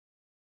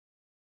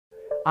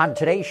On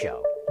today's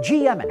show,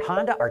 GM and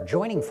Honda are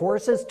joining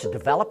forces to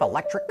develop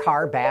electric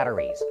car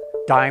batteries.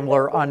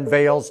 Daimler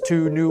unveils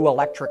 2 new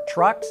electric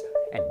trucks,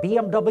 and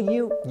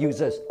BMW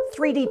uses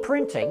 3D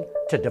printing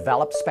to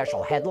develop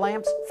special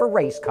headlamps for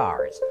race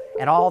cars.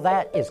 And all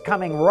that is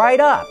coming right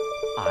up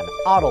on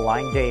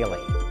Autoline Daily.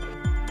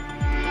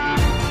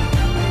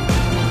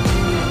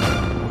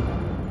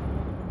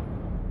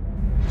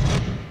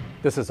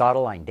 This is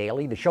Autoline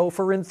Daily, the show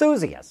for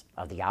enthusiasts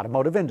of the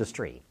automotive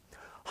industry.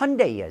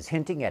 Hyundai is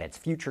hinting at its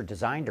future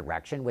design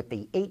direction with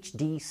the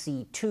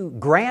HDC2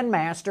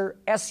 Grandmaster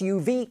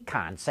SUV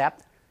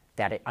concept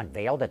that it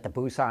unveiled at the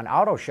Busan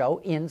Auto Show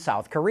in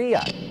South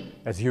Korea.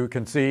 As you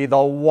can see,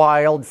 the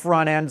wild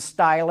front-end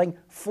styling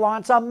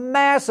flaunts a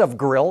massive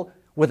grille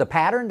with a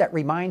pattern that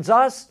reminds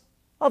us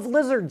of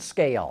lizard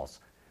scales.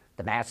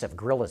 The massive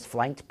grille is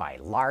flanked by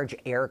large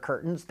air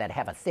curtains that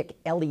have a thick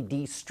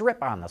LED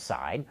strip on the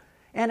side,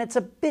 and it's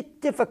a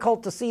bit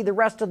difficult to see the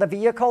rest of the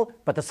vehicle,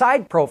 but the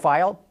side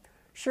profile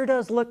sure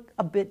does look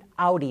a bit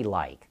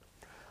Audi-like.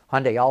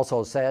 Hyundai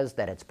also says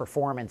that its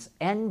Performance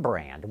N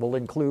brand will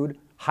include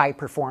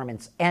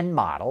high-performance N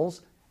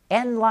models,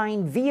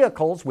 N-line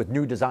vehicles with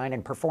new design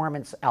and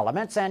performance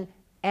elements, and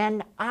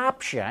N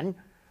Option,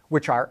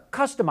 which are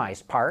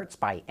customized parts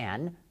by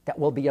N that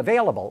will be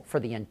available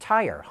for the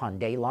entire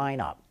Hyundai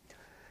lineup.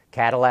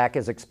 Cadillac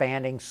is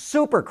expanding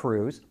Super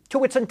Cruise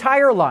to its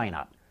entire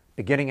lineup.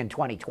 Beginning in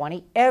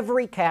 2020,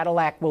 every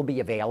Cadillac will be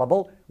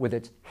available with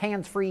its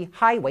hands-free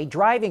highway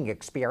driving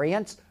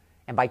experience,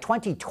 and by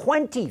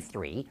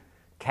 2023,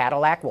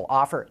 Cadillac will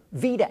offer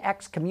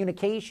V2X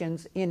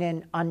communications in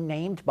an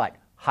unnamed but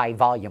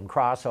high-volume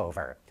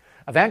crossover.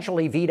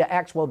 Eventually,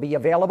 V2X will be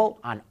available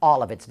on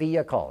all of its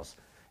vehicles.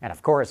 And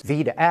of course,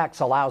 V2X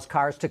allows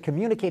cars to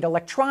communicate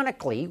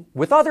electronically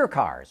with other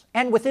cars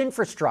and with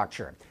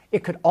infrastructure.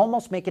 It could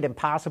almost make it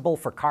impossible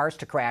for cars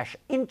to crash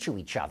into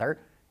each other,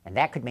 and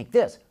that could make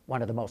this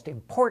one of the most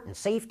important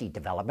safety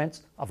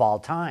developments of all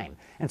time.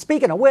 And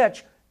speaking of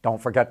which,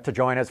 don't forget to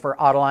join us for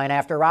Autoline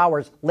After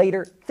Hours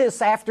later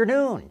this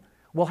afternoon.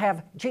 We'll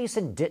have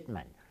Jason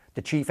Dittman,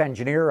 the chief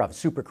engineer of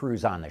Super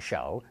Cruise, on the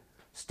show.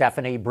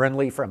 Stephanie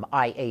Brindley from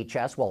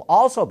IHS will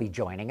also be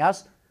joining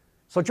us.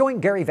 So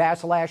join Gary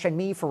Vasilash and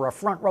me for a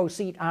front row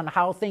seat on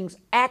how things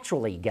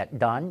actually get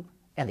done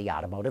in the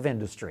automotive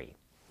industry.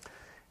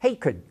 Hey,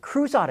 could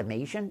cruise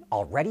automation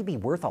already be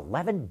worth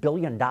 $11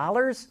 billion?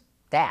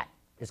 That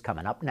is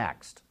coming up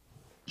next.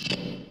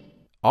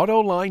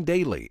 Autoline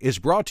Daily is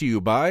brought to you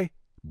by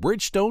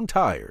Bridgestone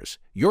Tires,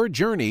 your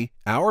journey,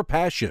 our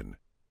passion.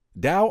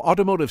 Dow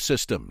Automotive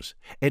Systems,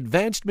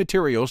 advanced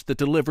materials that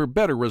deliver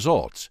better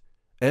results.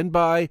 And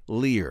by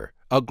Lear,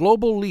 a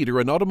global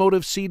leader in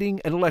automotive seating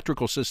and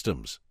electrical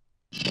systems.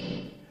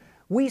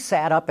 We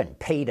sat up and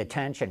paid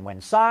attention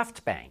when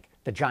SoftBank,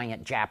 the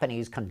giant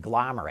Japanese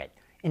conglomerate,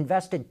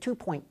 invested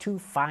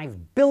 $2.25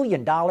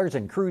 billion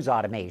in cruise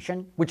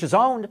automation, which is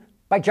owned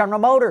by General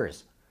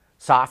Motors.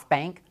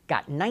 SoftBank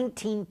got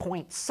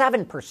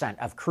 19.7%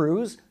 of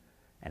Cruise,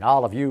 and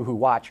all of you who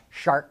watch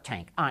Shark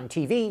Tank on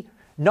TV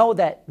know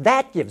that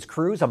that gives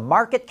Cruise a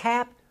market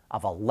cap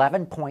of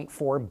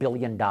 $11.4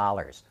 billion.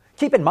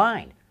 Keep in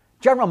mind,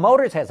 General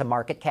Motors has a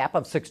market cap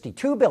of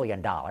 $62 billion,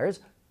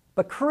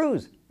 but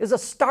Cruise is a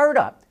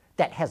startup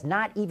that has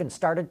not even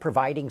started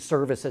providing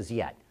services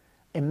yet.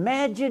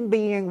 Imagine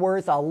being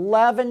worth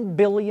 $11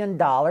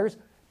 billion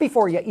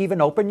before you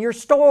even open your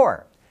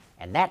store.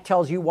 And that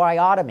tells you why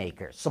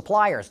automakers,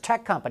 suppliers,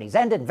 tech companies,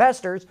 and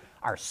investors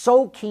are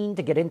so keen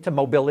to get into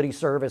mobility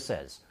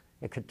services.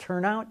 It could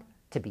turn out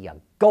to be a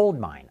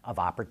goldmine of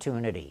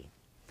opportunity.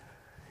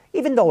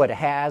 Even though it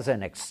has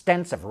an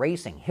extensive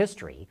racing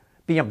history,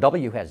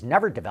 BMW has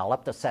never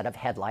developed a set of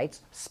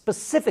headlights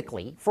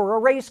specifically for a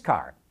race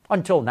car.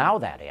 Until now,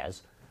 that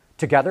is.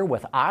 Together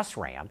with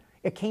Osram,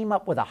 it came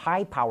up with a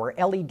high-power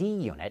LED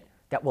unit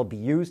that will be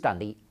used on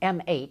the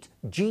M8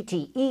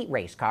 GTE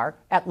race car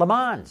at Le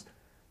Mans.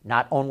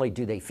 Not only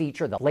do they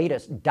feature the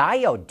latest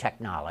diode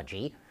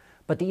technology,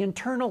 but the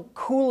internal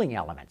cooling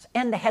elements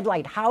and the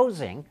headlight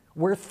housing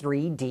were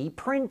 3D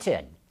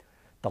printed.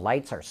 The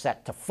lights are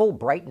set to full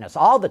brightness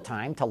all the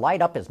time to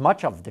light up as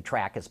much of the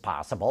track as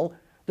possible.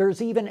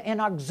 There's even an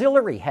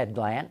auxiliary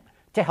headlamp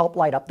to help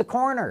light up the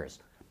corners.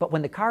 But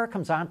when the car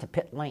comes onto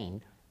pit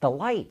lane, the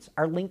lights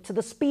are linked to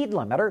the speed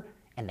limiter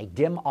and they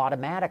dim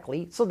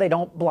automatically so they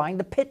don't blind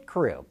the pit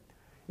crew.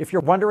 If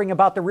you're wondering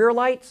about the rear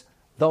lights,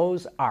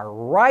 those are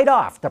right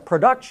off the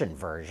production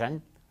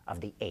version of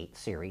the 8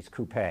 Series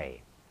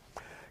Coupe.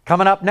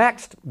 Coming up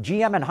next,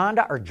 GM and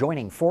Honda are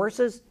joining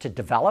forces to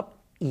develop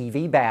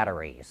EV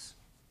batteries.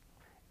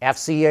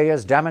 FCA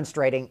is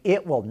demonstrating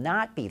it will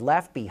not be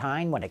left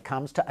behind when it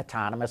comes to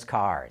autonomous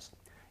cars.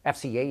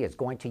 FCA is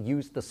going to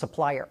use the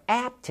supplier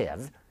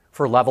Aptiv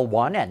for Level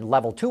 1 and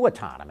Level 2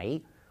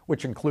 autonomy,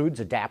 which includes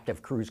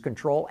adaptive cruise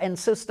control and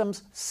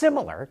systems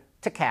similar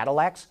to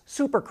Cadillac's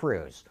Super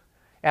Cruise.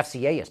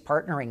 FCA is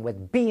partnering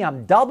with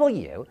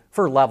BMW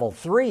for Level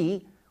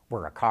 3,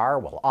 where a car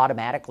will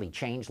automatically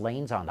change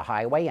lanes on the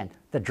highway and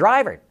the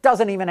driver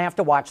doesn't even have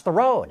to watch the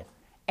road.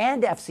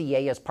 And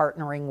FCA is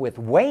partnering with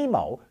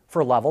Waymo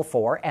for Level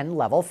 4 and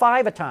Level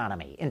 5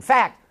 autonomy. In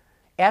fact,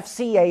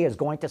 FCA is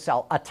going to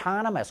sell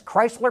autonomous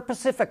Chrysler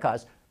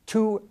Pacificas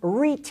to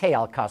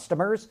retail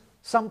customers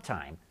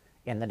sometime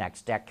in the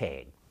next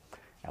decade.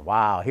 And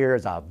wow,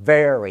 here's a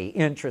very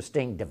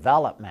interesting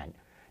development.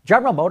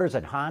 General Motors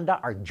and Honda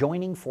are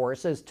joining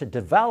forces to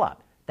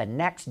develop the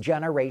next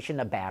generation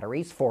of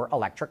batteries for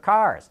electric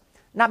cars.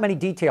 Not many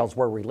details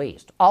were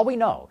released. All we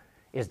know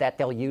is that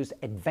they'll use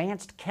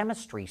advanced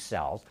chemistry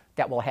cells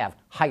that will have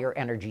higher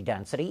energy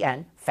density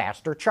and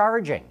faster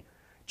charging.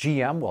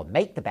 GM will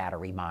make the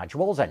battery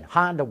modules and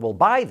Honda will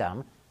buy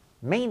them,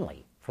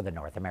 mainly for the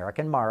North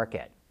American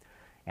market.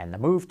 And the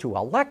move to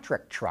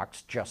electric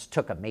trucks just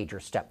took a major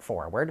step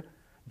forward.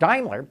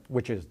 Daimler,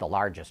 which is the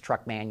largest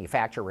truck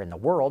manufacturer in the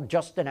world,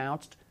 just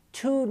announced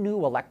 2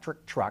 new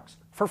electric trucks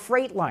for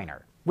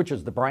Freightliner, which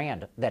is the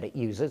brand that it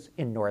uses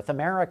in North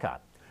America.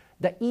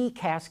 The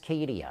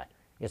e-Cascadia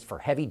is for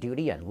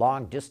heavy-duty and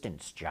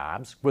long-distance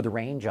jobs with a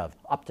range of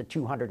up to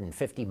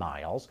 250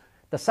 miles.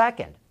 The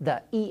second,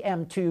 the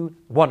EM2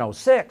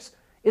 106,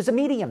 is a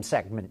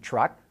medium-segment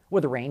truck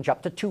with a range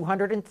up to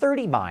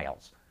 230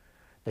 miles.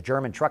 The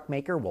German truck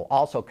maker will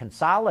also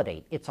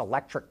consolidate its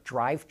electric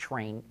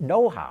drivetrain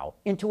know-how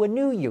into a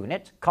new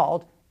unit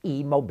called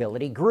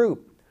E-Mobility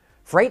Group.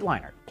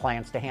 Freightliner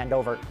plans to hand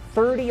over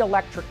 30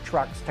 electric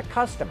trucks to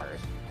customers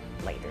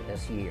later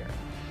this year.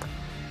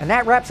 And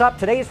that wraps up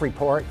today's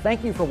report.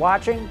 Thank you for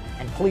watching,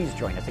 and please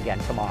join us again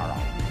tomorrow.